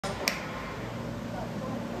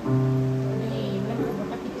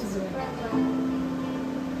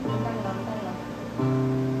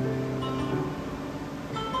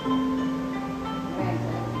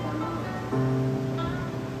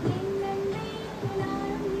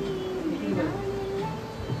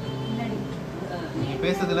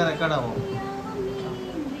பேசுறதுல ரெக்கார்ட் ஆகும்.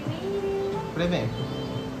 பிரேமே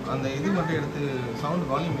அந்த இது மட்டும் எடுத்து சவுண்ட்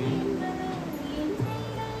வால்யூம் வை.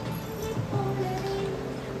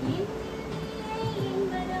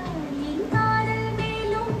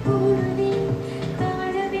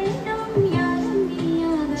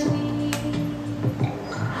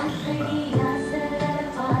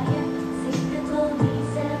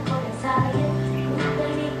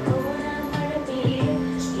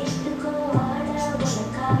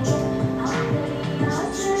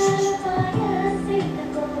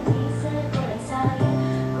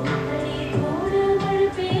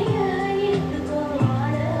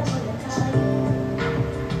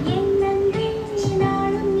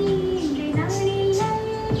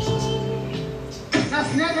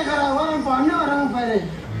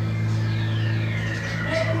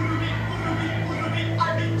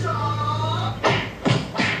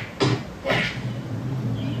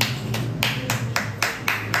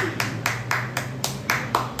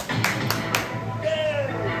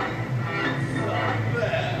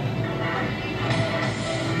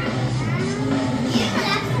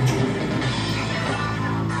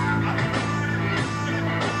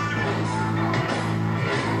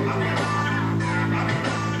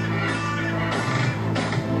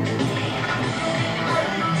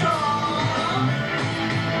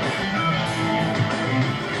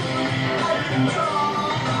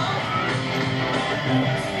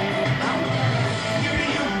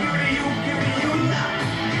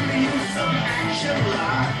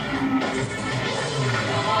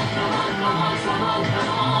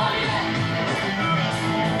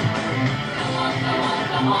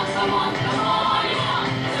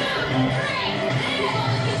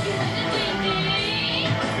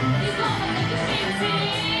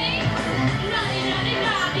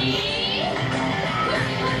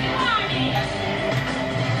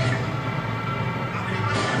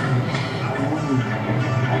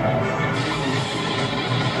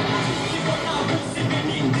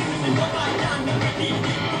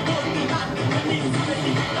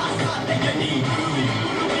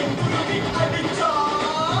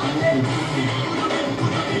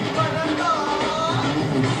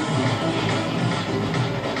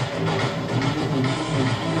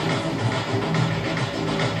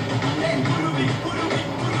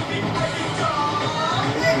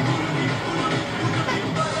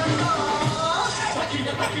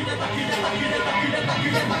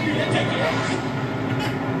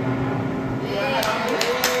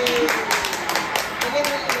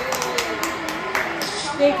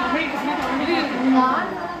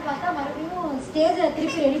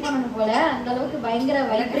 திருப்பி ரெடி பண்ணணும் போல அந்த அளவுக்கு பயங்கர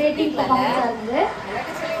வைப்ரேட்டிங் பர்ஃபார்மன்ஸா இருந்தது.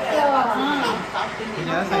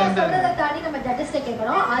 சொல்றதை தாண்டி நம்ம ஜட்ஜஸ்ட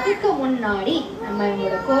கேட்கணும். அதுக்கு முன்னாடி நம்ம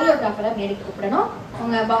எங்களோட கோரியோகிராஃபரை மேடைக்கு கூப்பிடணும்.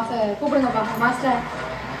 உங்க பாஸ கூப்பிடுங்க பாப்பா master.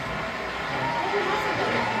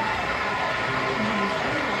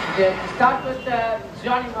 Start with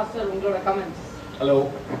Johnny Master. உங்களோட கமெண்ட்ஸ். ஹலோ.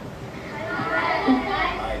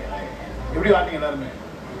 எப்படி ஆடுனீங்க எல்லாருமே?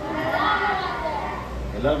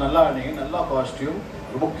 எல்லாரும் நல்லா ஆடுனீங்க. நல்லா காஸ்டியூம்.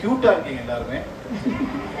 ரொம்ப கியூட்டா இருக்கீங்க எல்லாருமே.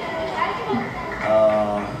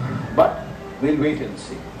 But we'll wait and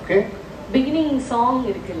see. Okay? Beginning song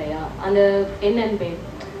இருக்கு இல்லையா, அந்த என்னன்னு பேர்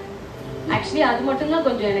ஆக்சுவலி அது மட்டும்தான்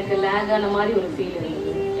கொஞ்சம் எனக்கு லேக் ஆன மாதிரி ஒரு ஃபீல்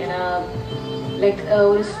இருந்தது. ஏன்னா லைக்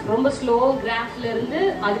ஒரு ரொம்ப ஸ்லோ கிராஃப்ல இருந்து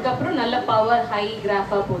அதுக்கப்புறம் நல்ல பவர் ஹை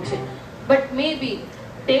கிராஃபா போச்சு. But maybe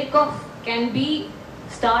take off can be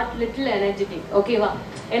start little energetic. ஓகேவா,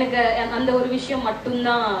 எனக்கு அந்த ஒரு விஷயம்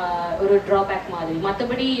மட்டும்தான் ஒரு ட்ராபேக் மாதிரி.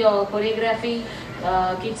 மற்றபடி கொரியோகிராஃபி,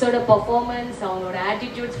 கிட்ஸோட பர்ஃபார்மன்ஸ், அவங்களோட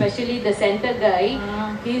attitude, specially the centre guy,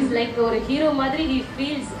 he is like ஒரு ஹீரோ மாதிரி. ஹீ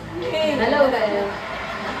ஃபீல்ஸ் நல்ல ஒரு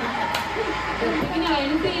பிகினிங்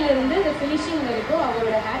என்ட்ரியில இருந்து இந்த ஃபினிஷிங் வரைக்கும்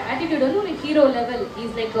அவரோட ஆட்டிடியூட் வந்து ஒரு ஹீரோ லெவல்.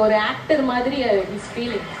 இஸ் லைக் ஒரு ஆக்டர் மாதிரி is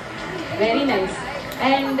feeling very nice.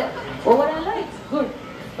 And ஓவராலா இட்ஸ் குட்.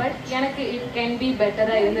 பட் எனக்கு இட் கேன் பி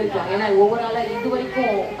பெட்டராக இருந்திருக்கலாம். ஏன்னா ஓவராலாக இது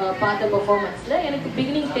வரைக்கும் பார்த்த பர்ஃபார்மன்ஸில் எனக்கு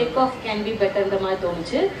beginning take off can be பெட்டர்ன்ற மாதிரி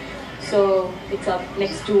தோணுச்சு. So it's up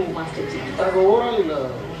next to master G. எனக்கு ஓவரால்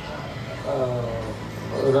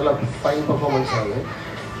நல்ல ஃபைன் பர்ஃபார்மன்ஸ் ஆகுது.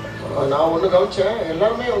 நான் ஒன்று கவனிச்சேன்,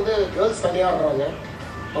 எல்லாருமே வந்து கேர்ள்ஸ் தனியாக ஆடுறாங்க.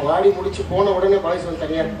 அவங்க ஆடி முடிச்சு போன உடனே பாய்ஸ் வந்து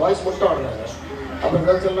தனியாக, பாய்ஸ் மட்டும் ஆடுறாங்க. அப்புறம்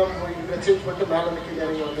கேர்ள்ஸ் எல்லாம் போய் சேஞ்ச் பண்ணிட்டு மேலே நிற்க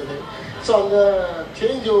இறங்கி வந்தது. ஸோ அந்த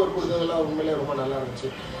சேஞ்ச் ஓவர் கொடுத்ததெல்லாம் உண்மையிலே ரொம்ப நல்லா இருந்துச்சு.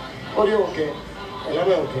 ஒரே ஓகே,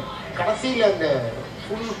 எல்லாமே ஓகே. கடைசியில் அந்த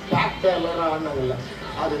ஃபுல் பேக்டாக எல்லோரும் ஆடினாங்கல்ல,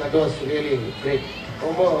 அது தட் வாஸ் ரியலி கிரேட்.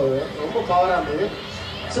 ரொம்ப ரொம்ப பவராக இருந்தது.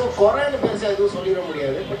 ஸோ குறைன்னு பெருசாக எதுவும் சொல்லிட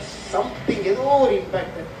முடியாது. பட் சம்திங் ஏதோ ஒரு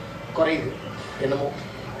இம்பேக்ட் குறையுது என்னமோ.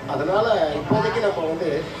 அதனால் இப்போதைக்கு நம்ம வந்து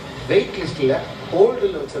வெயிட் லிஸ்ட்டில்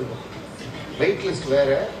ஹோல்டில் வச்சுருக்கோம். வெயிட் லிஸ்ட்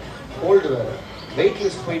வேறு, ஹோல்டு வேறு. வெயிட்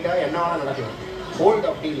லிஸ்ட் போயிட்டா என்ன வேணால் நடக்கலாம். ஹோல்டு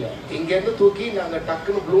அப்படி இல்லை. இங்கேருந்து தூக்கி நாங்கள்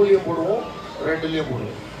டக்குன்னு ப்ளூலேயும் போடுவோம், ரெட்லேயும்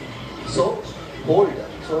போடுவோம். So hold.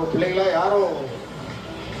 ஸோ பிள்ளைங்களா யாரும்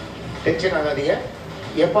டென்ஷன் ஆகாதீங்க.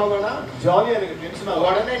 எப்போ வேணா ஜாலியாக இருக்குது, டென்ஷன்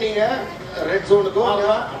உடனே நீங்கள் ரெட் ஜோனுக்கோ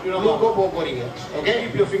ப்ளூக்கோ போக போகிறீங்க. Okay,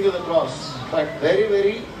 keep your fingers across. But very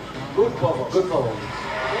very good performance. Good performance.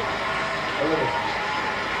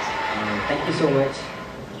 Thank you so much.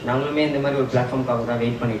 நாங்களுமே இந்த மாதிரி ஒரு பிளாட்ஃபார்முக்காக தான்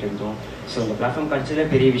வெயிட் பண்ணிட்டு இருந்தோம். ஸோ இந்த பிளாட்ஃபார்ம் கிடைச்சதே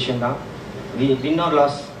பெரிய விஷயம் தான். வின் ஆர்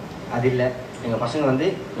லாஸ் அது இல்லை, எங்கள் பசங்க வந்து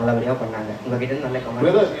நல்லபடியாக பண்ணாங்க. உங்ககிட்ட நல்ல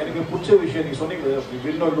கமெண்ட். எனக்கு பிடிச்ச விஷயம் நீங்கள் சொன்னீங்க,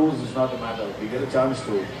 win R loose is not a matter, we get a chance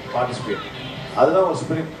to participate. அதுதான் ஒரு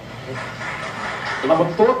ஸ்பிரிட். நம்ம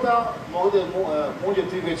தோத்தா மூஞ்சி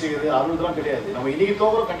தூக்கி வச்சுக்கிறது அதுதான் கிடையாது. நம்ம இன்னைக்கு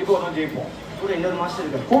தோக்குறோம், கண்டிப்பாக ஒரு நாள் ஜெயிப்போம். கூட இன்னொரு மாஸ்டர்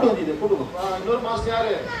இருக்காரு. கூட வந்து இது கூட இன்னொரு மாஸ்டர்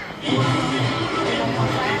யாரு?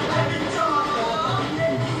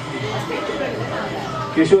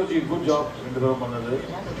 கிஷோர்ஜி, குட் ஜாப். 2 பேரும் பண்ணது.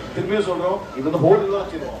 திரும்பியும் சொல்றோம், இது வந்து ஹோல்டு தான்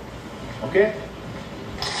வச்சிருக்கோம். ஓகே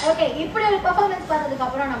ஓகே, இப்படி ஒரு பெர்ஃபார்மன்ஸ் பண்ணதுக்கு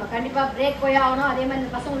அப்புறம் நம்ம கண்டிப்பா பிரேக் போய் ஆகணும். அதே மாதிரி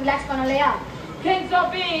இந்த பசங்க ரிலாக்ஸ் பண்ணணும் இல்லையா? Kings of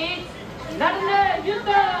Beatz, நடன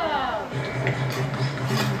யுத்தம்.